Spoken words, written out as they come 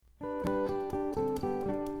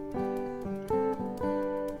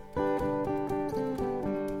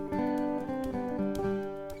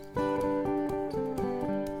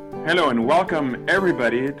Hello and welcome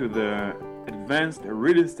everybody to the Advanced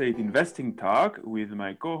Real Estate Investing Talk with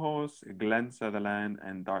my co-hosts Glenn Sutherland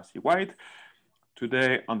and Darcy White.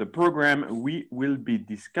 Today on the program, we will be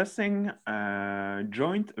discussing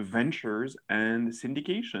joint ventures and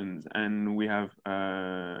syndications, and we have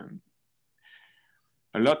a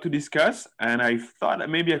lot to discuss. And I thought that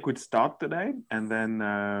maybe I could start today, and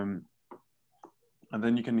then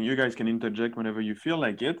you guys can interject whenever you feel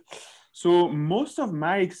like it. So most of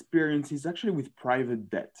my experience is actually with private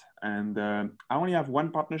debt, and I only have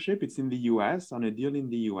one partnership. It's in the US, on a deal in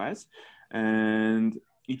the US, and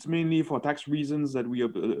it's mainly for tax reasons that we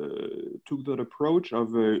took that approach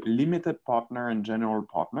of a limited partner and general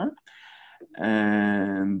partner.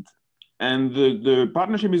 And the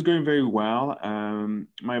partnership is going very well.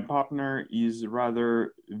 My partner is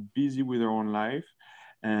rather busy with her own life.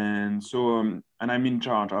 And so, and I'm in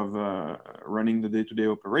charge of running the day-to-day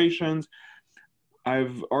operations.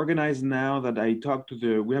 I've organized now that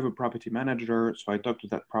we have a property manager. So I talk to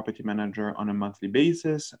that property manager on a monthly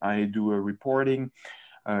basis. I do a reporting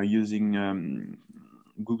using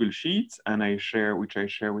Google Sheets, and I share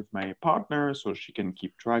with my partner so she can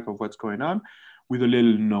keep track of what's going on, with a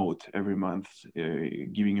little note every month,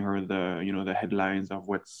 giving her the headlines of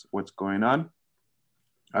what's going on.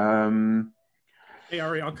 Hey,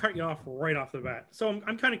 Ari, I'll cut you off right off the bat. So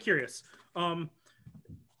I'm kind of curious.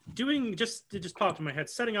 Just popped in my head,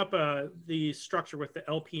 setting up the structure with the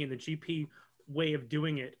LP and the GP way of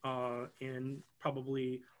doing it, and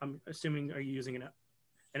probably, I'm assuming, are you using an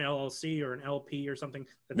LLC or an LP or something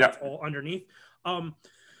that's all underneath?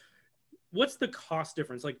 What's the cost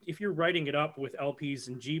difference? Like, if you're writing it up with LPs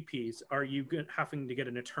and GPs, are you having to get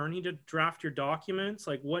an attorney to draft your documents?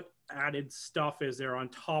 Like, what added stuff is there on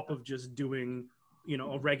top of just doing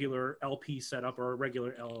a regular LP setup or a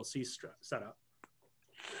regular LLC setup?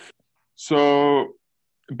 So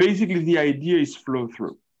basically the idea is flow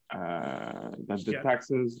through, that the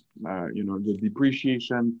taxes, the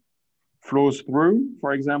depreciation flows through,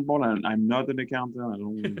 for example, and I'm not an accountant. I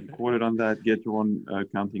don't want to be quoted on that. Get your own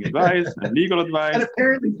accounting advice and legal advice. And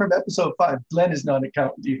apparently from episode 5, Glenn is not an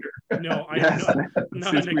accountant either. No, I'm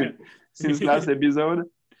not since last episode.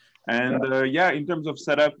 And in terms of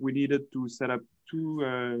setup, we needed to set up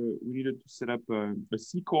a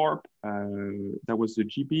C Corp, that was the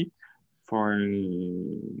GP for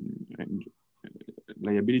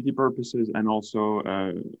liability purposes, and also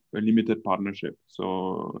a limited partnership.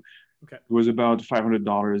 So it was about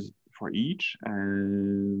 $500 for each,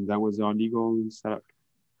 and that was our legal setup.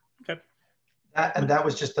 Okay. And that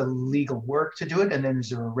was just the legal work to do it, and then is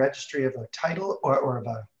there a registry of a title or of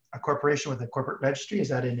a corporation with a corporate registry? Is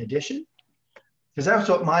that in addition? Because that's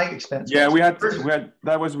what my expense was. Yeah, we had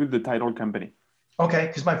that was with the title company. Okay,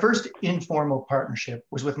 because my first informal partnership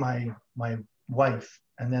was with my wife,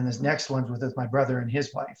 and then this next one was with my brother and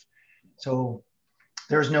his wife. So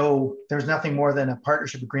there's nothing more than a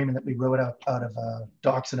partnership agreement that we wrote out of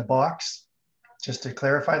Docs in a Box, just to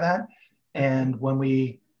clarify that. And when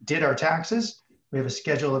we did our taxes, we have a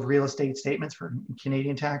schedule of real estate statements for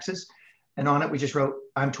Canadian taxes, and on it we just wrote,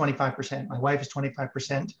 I'm 25%, my wife is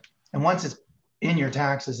 25%, and once it's in your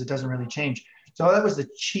taxes, it doesn't really change. So that was the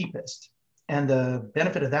cheapest. And the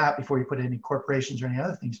benefit of that, before you put any corporations or any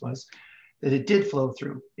other things, was that it did flow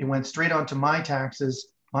through. It went straight onto my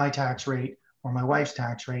taxes, my tax rate, or my wife's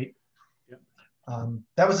tax rate. Yep.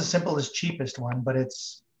 That was the simplest, cheapest one, but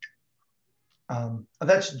that's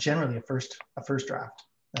generally a first draft.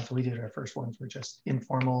 That's what we did. Our first ones were just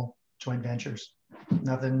informal joint ventures.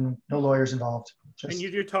 Nothing, no lawyers involved. And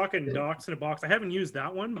you're talking Docs in a Box. I haven't used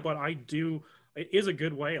that one, but I do. It is a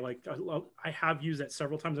good way. Like, I have used that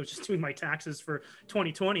several times. I was just doing my taxes for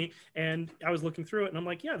 2020, and I was looking through it, and I'm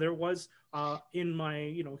like, yeah, there was in my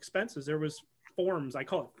expenses, there was forms. I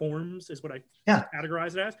call it forms, is what I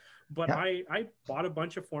categorize it as. But I bought a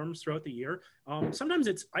bunch of forms throughout the year. Sometimes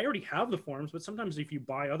I already have the forms, but sometimes if you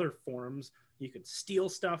buy other forms, you could steal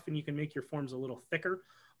stuff and you can make your forms a little thicker.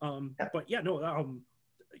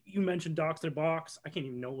 You mentioned Docs in a Box. I can't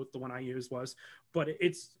even know what the one I used was, but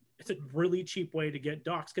it's a really cheap way to get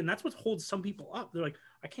docs. And that's what holds some people up. They're like,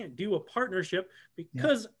 I can't do a partnership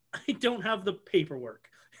because I don't have the paperwork.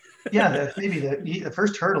 Maybe the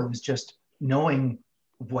first hurdle is just knowing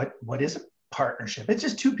what is a partnership. It's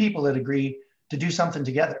just two people that agree to do something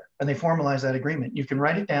together, and they formalize that agreement. You can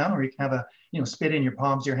write it down, or you can have spit in your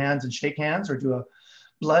palms of your hands and shake hands, or do a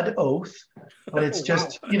blood oath. But it's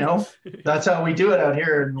just, that's how we do it out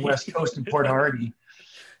here in the West Coast in Port Hardy.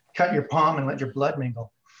 Cut your palm and let your blood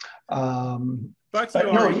mingle. We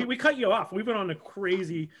cut you off. We went on a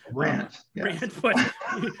crazy rant, but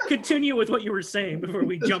continue with what you were saying before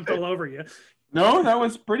we jumped all over you. No, that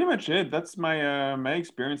was pretty much it. That's my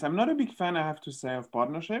experience. I'm not a big fan, I have to say, of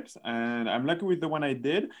partnerships, and I'm lucky with the one I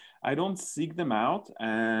did. I don't seek them out,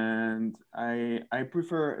 and I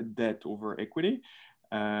prefer debt over equity.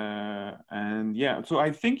 And yeah, so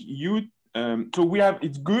I think so we have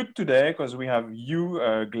it's good today because we have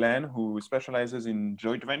you, Glenn, who specializes in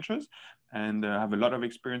joint ventures and have a lot of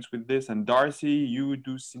experience with this, and Darcy, you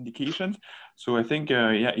do syndications. So I think,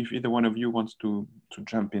 yeah, if either one of you wants to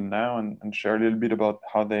jump in now and share a little bit about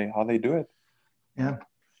how they do it. Yeah.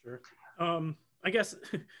 Sure. I guess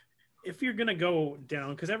if you're going to go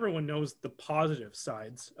down, because everyone knows the positive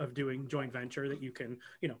sides of doing joint venture, that you can,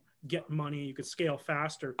 get money, you could scale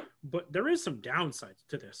faster, but there is some downsides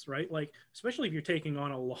to this, right? Like, especially if you're taking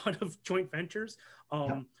on a lot of joint ventures.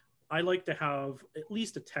 I like to have at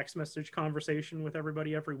least a text message conversation with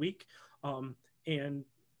everybody every week, and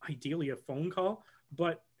ideally a phone call.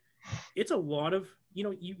 But it's a lot of,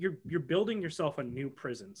 you're building yourself a new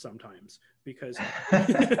prison sometimes, because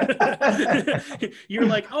you're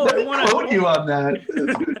like, oh, I want to quote you on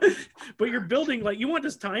that. but you're building, like, you want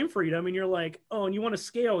this time freedom, and you're like, oh, and you want to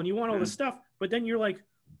scale, and you want all this stuff, but then you're like,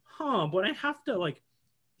 but I have to, like,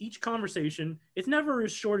 each conversation, it's never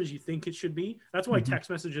as short as you think it should be. That's why text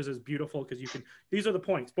messages is beautiful, because these are the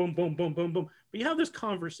points, boom, boom, boom, boom, boom. But you have this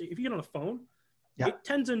conversation, if you get on the phone, it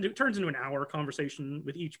turns into an hour conversation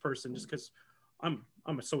with each person, just because I'm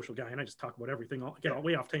a social guy and I just talk about everything. I'll get all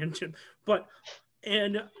way off tangent, but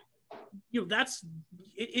that's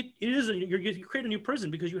it is you create a new prison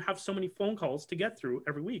because you have so many phone calls to get through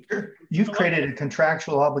every week. Sure. You've created a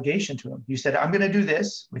contractual obligation to them. You said, I'm going to do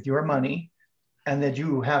this with your money, and that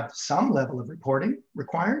you have some level of reporting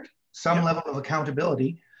required, some level of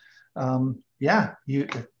accountability.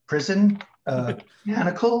 Prison,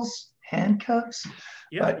 manacles, handcuffs.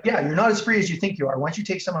 But you're not as free as you think you are. Once you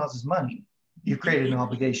take someone else's money, you've created an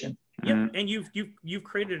obligation. Yeah, and you've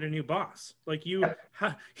created a new boss. Like you've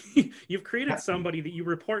created somebody that you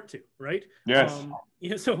report to, right? Yes.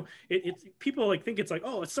 So it's people like think it's like,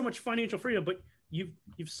 oh, it's so much financial freedom, but you've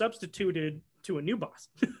substituted to a new boss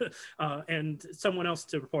and someone else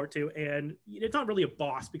to report to, and it's not really a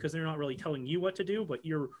boss because they're not really telling you what to do, but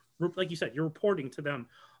you're, like you said, you're reporting to them.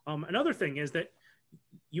 Another thing is that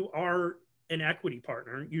you are an equity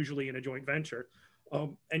partner, usually in a joint venture,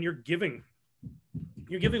 and you're giving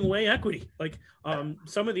away equity. Like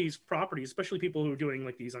some of these properties, especially people who are doing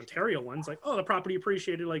like these Ontario ones, like, oh, the property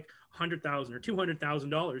appreciated like $100,000 or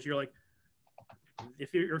 $200,000. You're like,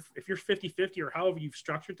 if you're 50-50 or however you've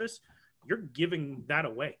structured this, you're giving that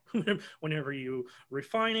away. Whenever you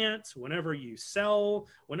refinance, whenever you sell,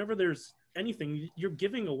 whenever there's anything, you're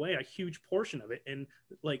giving away a huge portion of it. And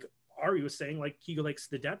like Ari was saying, like he likes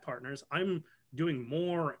the debt partners. I'm doing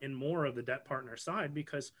more and more of the debt partner side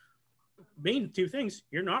because main two things: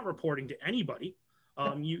 you're not reporting to anybody.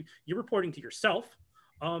 You're reporting to yourself.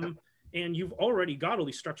 And you've already got all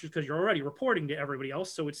these structures because you're already reporting to everybody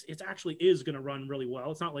else. So it's actually is going to run really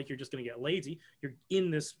well. It's not like you're just going to get lazy. You're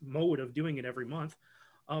in this mode of doing it every month.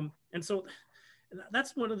 And so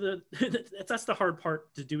that's one of that's the hard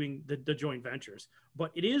part to doing the joint ventures,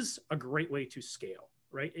 but it is a great way to scale,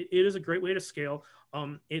 right? It is a great way to scale.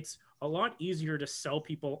 It's a lot easier to sell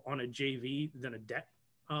people on a JV than a debt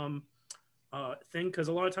thing, because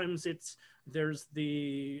a lot of times there's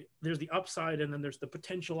the upside, and then there's the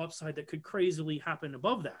potential upside that could crazily happen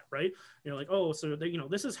above that, right? You're like, oh, so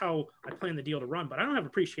this is how I plan the deal to run, but I don't have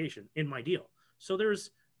appreciation in my deal, so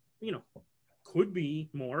there's could be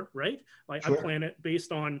more, right? Like sure. I plan it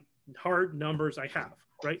based on hard numbers I have,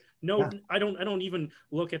 right? I don't even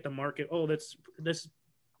look at the market. Oh, this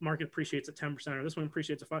market appreciates at 10%, or this one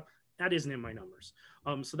appreciates at 5%. That isn't in my numbers.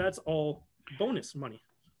 So that's all bonus money.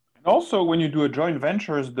 Also, when you do a joint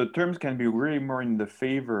ventures, the terms can be really more in the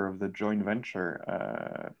favor of the joint venture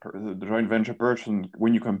person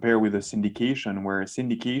when you compare with a syndication, where a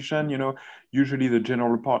syndication, usually the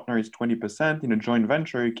general partner is 20%. In a joint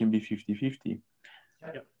venture, it can be 50-50.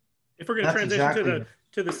 Yeah. If we're going to transition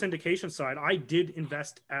to the syndication side, I did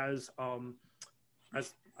invest as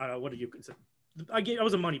what did you consider? I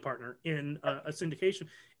was a money partner in a syndication,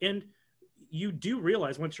 and you do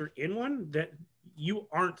realize once you're in one that you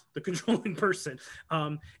aren't the controlling person.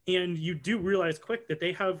 And you do realize quick that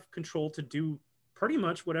they have control to do pretty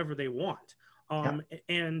much whatever they want.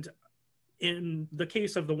 And in the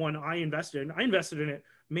case of the one I invested in it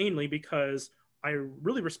mainly because I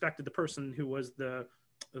really respected the person who was the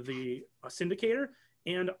syndicator,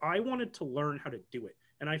 and I wanted to learn how to do it.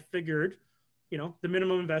 And I figured, the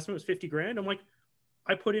minimum investment was $50,000. I'm like,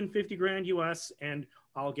 I put in $50,000 US and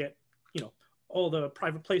I'll get, all the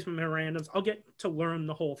private placement memorandums. I'll get to learn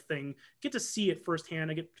the whole thing, get to see it firsthand.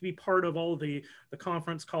 I get to be part of all the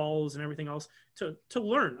conference calls and everything else to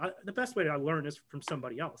learn. The best way to learn is from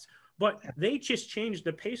somebody else. But they just changed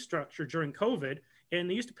the pay structure during COVID, and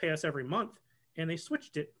they used to pay us every month, and they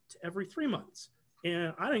switched it to every 3 months.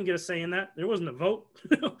 And I didn't get a say in that. There wasn't a vote.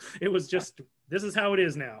 It was just, this is how it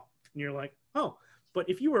is now. And you're like, oh, but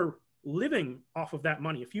if you were living off of that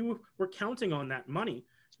money, if you were counting on that money,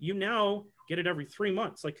 you now get it every 3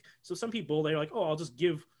 months. Like, so some people, they're like, oh, I'll just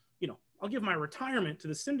give, I'll give my retirement to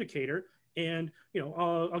the syndicator, and,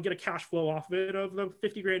 I'll get a cash flow off of it of the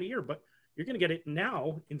 50 grand a year, but you're going to get it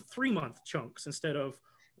now in 3 month chunks instead of,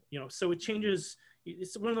 so it changes.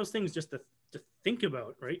 It's one of those things just to think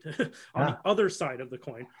about, right? On the other side of the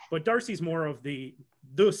coin. But Darcy's more of the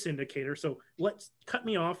syndicator. So let's cut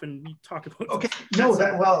me off and talk about. Okay. No,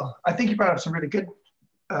 well, I think you brought up some really good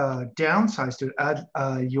downsides to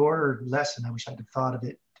it. Your lesson, I wish I'd have thought of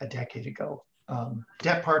it a decade ago.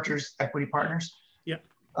 Debt partners, equity partners. Yeah.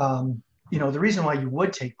 The reason why you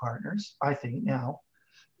would take partners, I think now,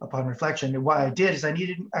 upon reflection, and why I did is I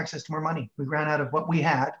needed access to more money. We ran out of what we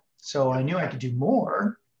had. So I knew I could do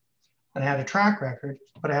more, and I had a track record,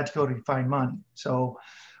 but I had to go to find money. So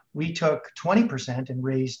we took 20% and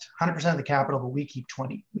raised 100% of the capital, but we keep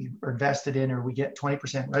 20. We are invested in, or we get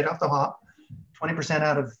 20% right off the hop, 20%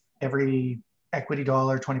 out of every equity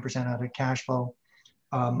dollar, 20% out of cash flow.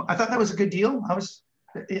 I thought that was a good deal.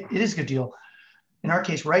 It is a good deal. In our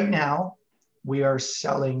case, right now, we are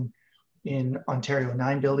selling in Ontario,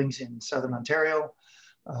 9 buildings in Southern Ontario.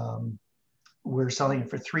 We're selling it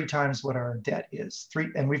for 3 times what our debt is.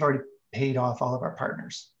 And we've already paid off all of our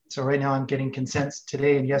partners. So right now I'm getting consents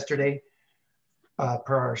today and yesterday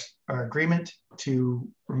per our agreement to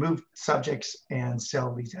remove subjects and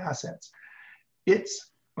sell these assets. We're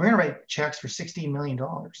going to write checks for $16 million.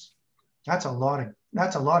 That's a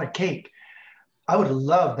lot of cake. I would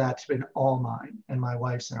love that to have been all mine and my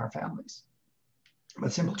wife's and our families. But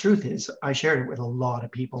the simple truth is I shared it with a lot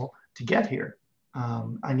of people to get here.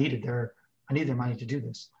 I needed their money to do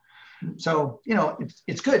this. So,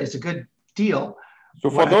 it's good. It's a good deal. So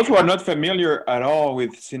for those who are not familiar at all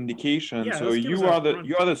with syndication, so you are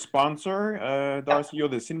the sponsor, Darcy, you're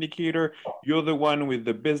the syndicator, you're the one with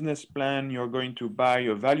the business plan, you're going to buy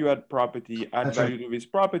a value-add property, add value to this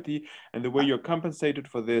property, and the way you're compensated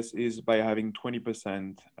for this is by having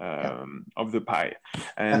 20% of the pie.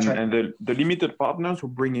 And, and the limited partners who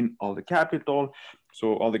bring in all the capital,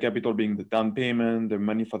 so all the capital being the down payment, the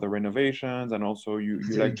money for the renovations, and also you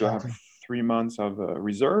like to have 3 months of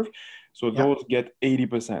reserve. So those get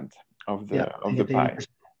 80% of the pie.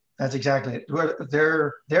 That's exactly it.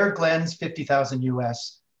 They're Glenn's 50,000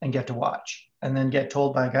 US and get to watch, and then get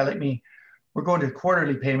told by a guy like me, we're going to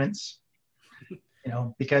quarterly payments,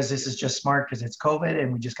 because this is just smart because it's COVID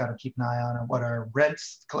and we just got to keep an eye on what our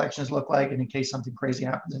rents collections look like. And in case something crazy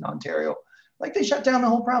happens in Ontario, like they shut down the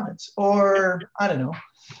whole province, or I don't know,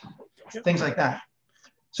 things like that.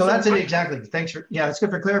 So that's it exactly. Thanks for, it's good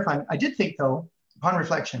for clarifying. I did think though, upon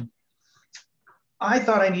reflection, I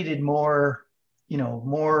thought I needed more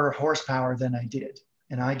horsepower than I did.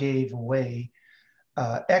 And I gave away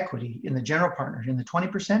equity in the general partner. In the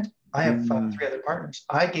 20%, I have 3 other partners.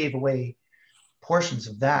 I gave away portions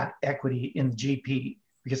of that equity in the GP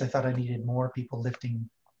because I thought I needed more people lifting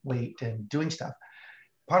weight and doing stuff.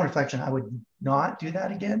 Upon reflection, I would not do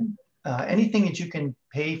that again. Anything that you can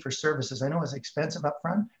pay for services, I know is expensive up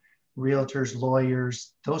front. Realtors,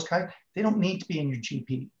 lawyers, those kinds, they don't need to be in your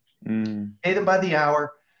GP. Pay them by the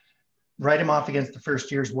hour, write them off against the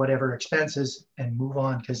first year's whatever expenses, and move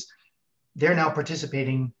on, because they're now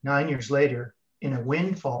participating 9 years later in a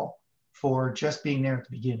windfall for just being there at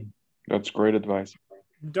the beginning. That's great advice.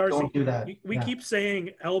 Darcy, don't do that. We keep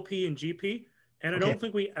saying LP and GP, and I don't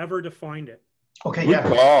think we ever defined it. Okay, Good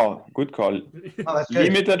call. Oh, that's good.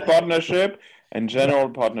 Limited partnership and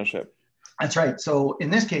general partnership. That's right. So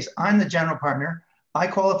in this case, I'm the general partner. I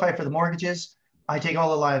qualify for the mortgages. I take all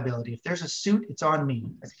the liability. If there's a suit, it's on me.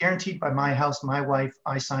 It's guaranteed by my house, my wife.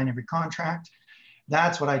 I sign every contract.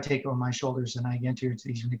 That's what I take on my shoulders, and I enter into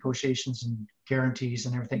these negotiations and guarantees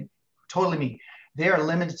and everything. Totally me. They are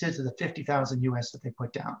limited to the 50,000 US that they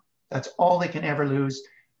put down. That's all they can ever lose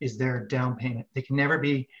is their down payment. They can never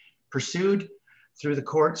be pursued through the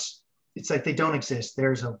courts. It's like they don't exist.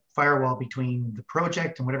 There's a firewall between the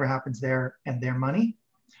project and whatever happens there and their money.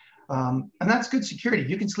 And that's good security.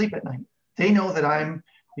 You can sleep at night. They know that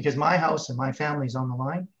because my house and my family's on the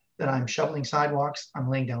line, that I'm shoveling sidewalks, I'm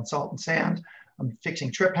laying down salt and sand, I'm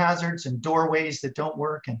fixing trip hazards and doorways that don't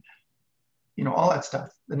work, and all that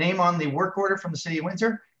stuff. The name on the work order from the City of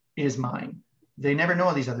Windsor is mine. They never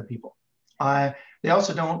know these other people. They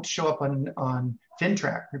also don't show up on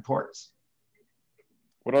FinTrack reports.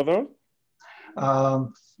 What are those?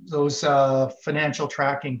 Those financial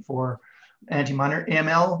tracking for anti-money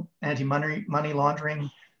laundering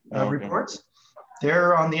reports.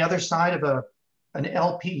 They're on the other side of an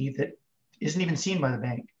LP that isn't even seen by the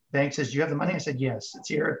bank. Bank says, "Do you have the money?" I said, "Yes, it's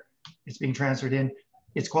here. It's being transferred in.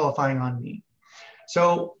 It's qualifying on me."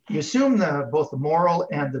 So you assume both the moral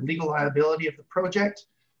and the legal liability of the project,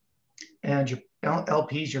 and your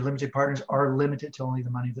LPs, your limited partners, are limited to only the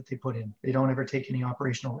money that they put in. They don't ever take any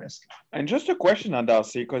operational risk. And just a question on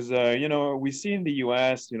Darcy, because we see in the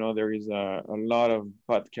US, there is a lot of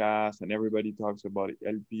podcasts and everybody talks about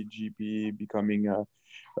LPGP becoming a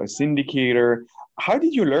syndicator. How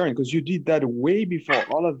did you learn? Because you did that way before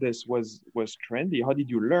all of this was trendy. How did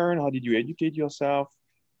you learn? How did you educate yourself?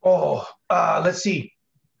 Let's see.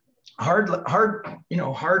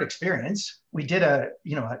 Hard experience. We did a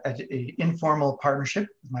informal partnership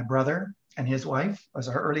with my brother and his wife was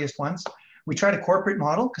our earliest ones. We tried a corporate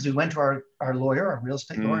model because we went to our lawyer, our real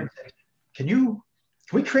estate lawyer, and said, can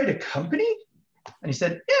we create a company? And he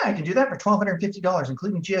said, "Yeah, I can do that for $1,250,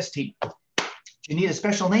 including GST. Do you need a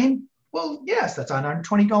special name?" "Well, yes, that's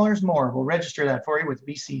 $120 more. We'll register that for you with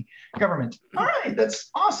BC government." "All right, that's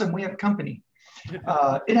awesome. We have a company."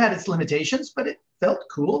 It had its limitations, but it felt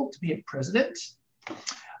cool to be a president.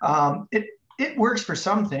 It works for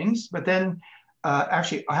some things, but then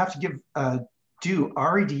actually I have to give due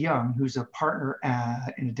Ari DeYoung, who's a partner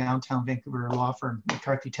in a downtown Vancouver law firm,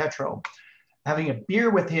 McCarthy Tetro, having a beer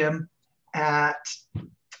with him at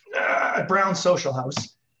Brown Social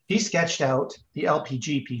House. He sketched out the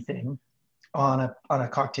LPGP thing on a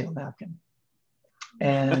cocktail napkin.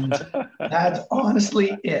 And that's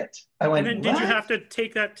honestly it. I went, and then did you have to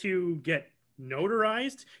take that to get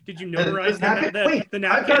notarized? Did you notarize the napkin? Wait,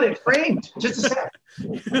 I've got it framed. Just a sec.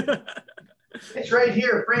 It's right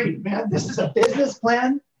here, framed, man. This is a business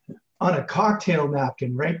plan on a cocktail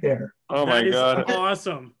napkin right there. Oh my God. That is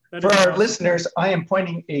awesome. For our listeners, I am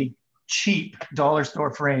pointing a cheap dollar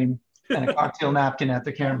store frame and a cocktail napkin at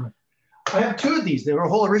the camera. I have two of these. The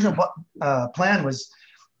whole original plan was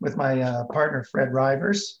with my partner, Fred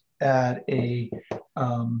Rivers, at a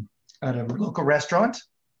local restaurant.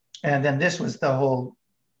 And then this was the whole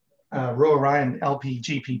Roe Ryan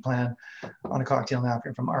LPGP plan on a cocktail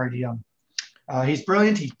napkin from Ari DeYoung. He's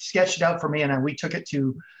brilliant. He sketched it out for me, and we took it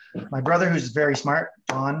to my brother, who's very smart,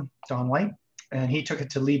 Don White, and he took it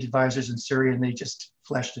to lead advisors in Surrey, and they just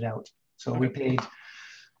fleshed it out. So we paid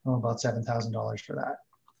about $7,000 for that.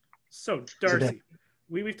 So Darcy,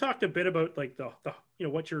 we've talked a bit about like the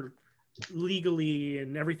what you're legally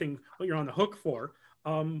and everything, what you're on the hook for.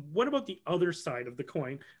 What about the other side of the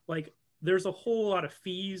coin? Like there's a whole lot of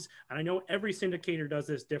fees, and I know every syndicator does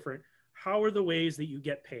this different. How are the ways that you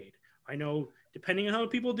get paid? I know depending on how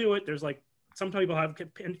people do it, there's like some people have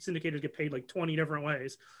syndicators get paid like 20 different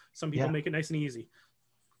ways. Some people make it nice and easy.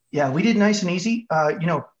 Yeah, we did nice and easy.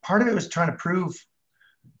 Part of it was trying to prove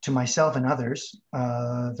to myself and others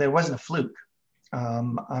that it wasn't a fluke.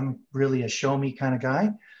 I'm really a show me kind of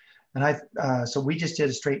guy. And so we just did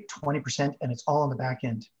a straight 20%, and it's all on the back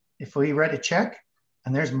end. If we write a check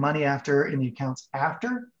and there's money in the accounts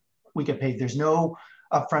after, we get paid. There's no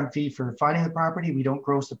upfront fee for finding the property. We don't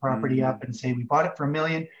gross the property up and say we bought it for $1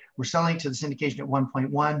 million. We're selling to the syndication at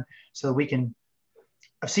 1.1, so that we can.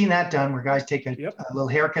 I've seen that done where guys take a little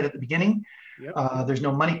haircut at the beginning. There's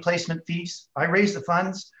no money placement fees. I raise the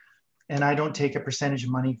funds, and I don't take a percentage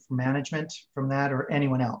of money from management from that or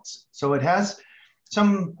anyone else. So it has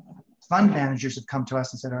some fund managers have come to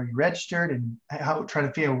us and said, "Are you registered?" And try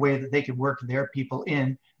to figure a way that they could work their people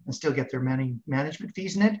in and still get their management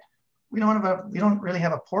fees in it. We don't really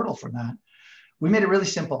have a portal for that. We made it really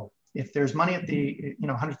simple. If there's money at the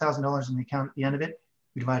 $100,000 in the account at the end of it,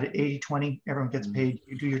 we divide it 80-20. Everyone gets paid.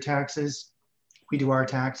 You do your taxes. We do our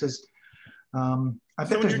taxes. So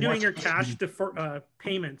when you're doing your cash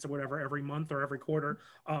payments or whatever every month or every quarter,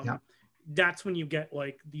 that's when you get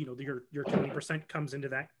like your 20% comes into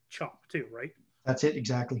that chop too, right? That's it,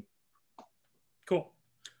 exactly. Cool.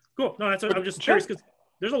 No, I'm just curious because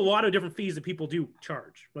there's a lot of different fees that people do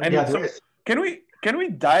charge. Right? Can we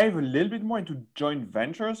dive a little bit more into joint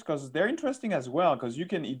ventures, because they're interesting as well, because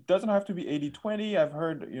it doesn't have to be 80-20. I've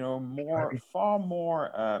heard far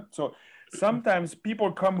more. So sometimes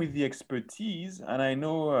people come with the expertise, and I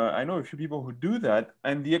know a few people who do that,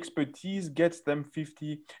 and the expertise gets them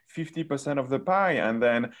 50% of the pie, and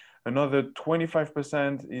then another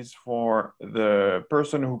 25% is for the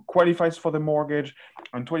person who qualifies for the mortgage,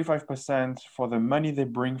 and 25% for the money they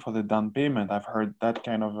bring for the down payment. I've heard that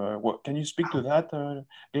kind of. Can you speak to that,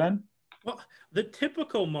 Glenn? Well, the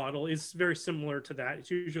typical model is very similar to that.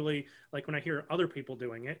 It's usually like when I hear other people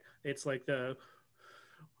doing it, it's like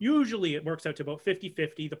usually it works out to about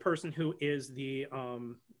 50-50. The person who is the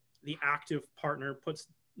active partner puts,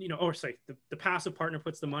 or say the passive partner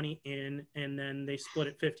puts the money in, and then they split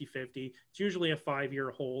it 50-50. It's usually a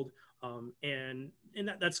 5-year hold. And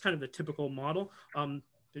that's kind of the typical model.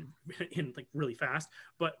 In like really fast,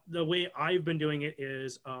 but the way I've been doing it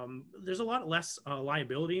is there's a lot less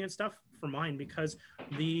liability and stuff for mine, because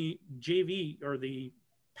the JV or the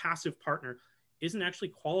passive partner isn't actually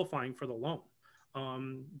qualifying for the loan.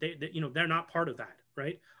 They're not part of that,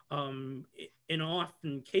 right? In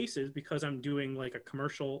often cases, because I'm doing like a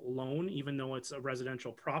commercial loan, even though it's a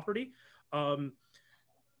residential property,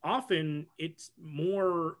 often it's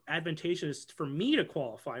more advantageous for me to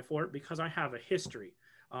qualify for it because I have a history.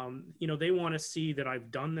 They want to see that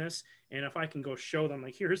I've done this. And if I can go show them,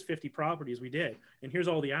 like, here's 50 properties we did, and here's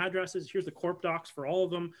all the addresses, here's the corp docs for all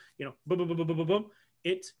of them, boom, boom, boom, boom, boom, boom, boom.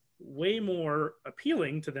 It's way more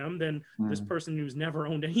appealing to them than this person who's never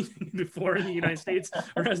owned anything before in the United States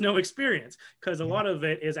or has no experience, because a lot of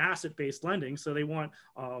it is asset-based lending. So they want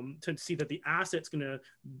to see that the asset's going to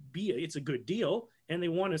it's a good deal. And they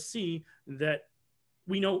want to see that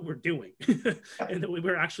we know what we're doing and that we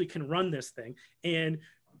actually can run this thing. And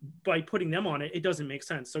by putting them on it, it doesn't make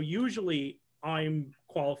sense. So usually I'm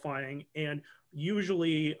qualifying, and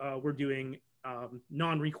usually we're doing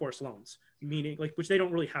non-recourse loans, meaning which they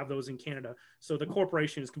don't really have those in Canada. So the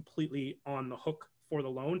corporation is completely on the hook for the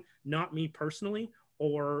loan, not me personally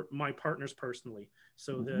or my partners personally.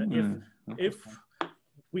 So if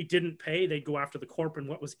we didn't pay, they'd go after the corp and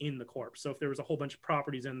what was in the corp. So if there was a whole bunch of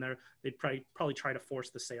properties in there, they'd probably try to force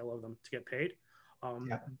the sale of them to get paid.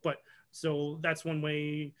 But so that's one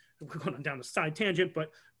way. We're going down a side tangent,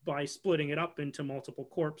 but by splitting it up into multiple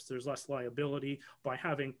corps, there's less liability. By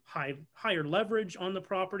having higher leverage on the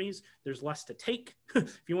properties, there's less to take.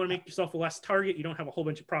 If you want to make yourself a less target, you don't have a whole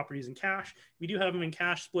bunch of properties in cash. If you do have them in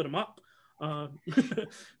cash, split them up.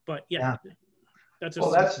 But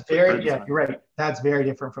that's very, you're right. That's very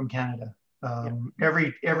different from Canada.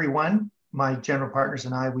 Everyone, my general partners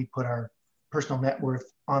and I, we put our personal net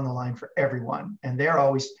worth on the line for everyone. And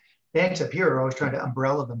banks up here are always trying to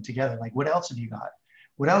umbrella them together. Like, what else have you got?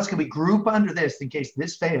 What else can we group under this in case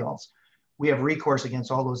this fails? We have recourse against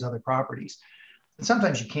all those other properties. And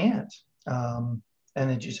sometimes you can't. And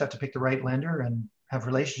then you just have to pick the right lender and have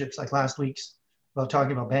relationships, like last week's about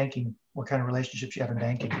talking about banking, what kind of relationships you have in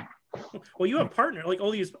banking. Well, you have partner, like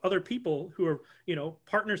all these other people who are,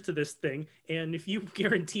 partners to this thing. And if you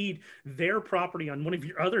guaranteed their property on one of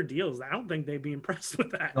your other deals, I don't think they'd be impressed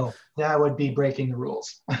with that. No, that would be breaking the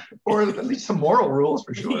rules, or at least some moral rules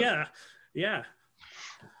for sure. Yeah.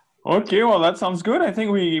 Okay, well, that sounds good. I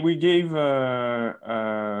think we gave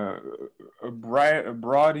a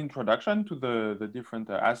broad introduction to the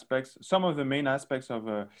different aspects, some of the main aspects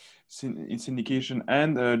of syndication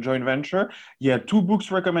and joint venture. Yeah, 2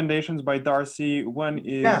 books recommendations by Darcy. One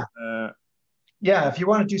is if you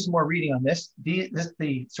want to do some more reading on this,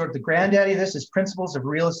 the sort of the granddaddy of this is Principles of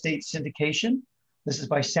Real Estate Syndication. This is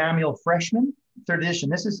by Samuel Freshman, 3rd edition.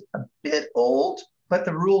 This is a bit old, but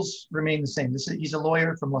the rules remain the same. He's a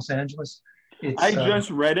lawyer from Los Angeles. I just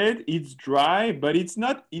read it. It's dry, but it's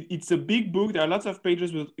not. It's a big book. There are lots of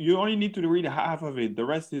pages, but you only need to read half of it. The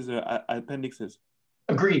rest is appendixes.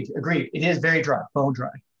 Agreed. It is very dry, bone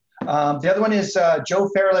dry. The other one is Joe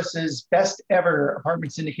Fairless's best ever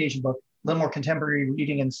apartment syndication book. A little more contemporary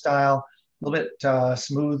reading and style, a little bit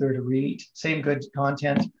smoother to read. Same good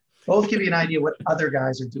content. Both give you an idea what other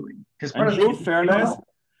guys are doing. Because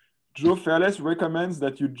Joe Fairless recommends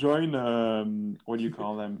that you join, what do you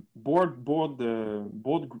call them? Board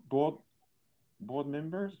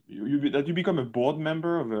members. That you become a board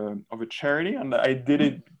member of a charity, and I did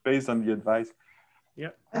it based on the advice. Yeah,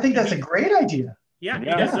 I think that's a great idea. Yeah, he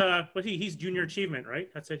does. But he's junior achievement, right?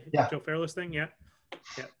 That's it. Yeah. Joe Fairless thing. Yeah.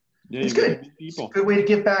 It's good. It's a good way to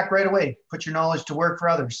give back right away. Put your knowledge to work for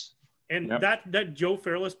others. And that Joe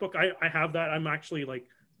Fairless book, I have that. I'm actually like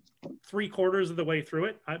 3/4 of the way through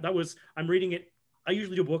it. I'm reading it. I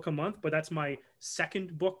usually do a book a month, but that's my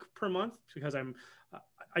 2nd book per month, because I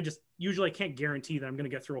can't guarantee that I'm going to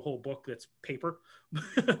get through a whole book that's paper,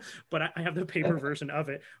 but I have the paper version of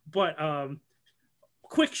it. But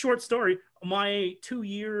quick short story, my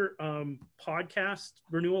 2-year podcast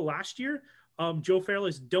renewal last year, Joe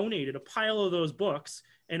Fairless donated a pile of those books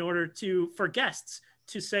for guests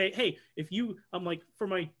to say, hey, I'm like, for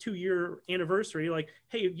my 2-year anniversary, like,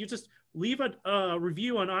 hey, you just leave a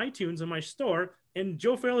review on iTunes in my store, and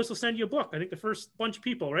Joe Fairless will send you a book. I think the first bunch of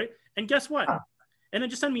people, right? And guess what? And then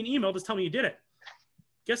just send me an email, just tell me you did it.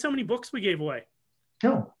 Guess how many books we gave away?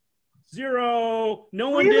 No. 0. No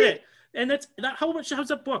one Really? did it. And that's that. How's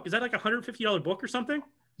that book? Is that like $150 book or something?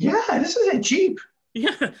 Yeah, this isn't cheap.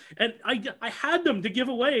 Yeah, and I had them to give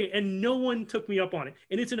away, and no one took me up on it.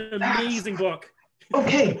 And it's an amazing book.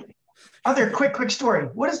 Okay. Other quick story.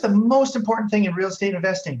 What is the most important thing in real estate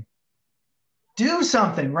investing? Do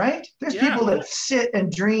something, right? There's people that sit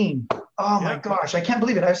and dream. Oh my gosh, I can't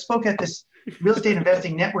believe it. I spoke at this real estate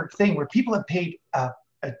investing network thing where people have paid a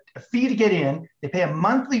fee to get in. They pay a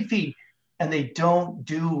monthly fee, and they don't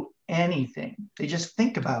do anything. They just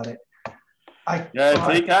think about it.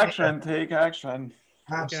 Take action.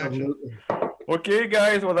 Absolutely. Okay,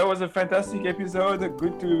 guys. Well, that was a fantastic episode.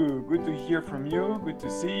 Good to hear from you. Good to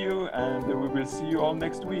see you, and we will see you all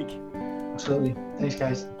next week. Absolutely. Thanks,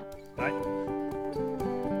 guys. Bye.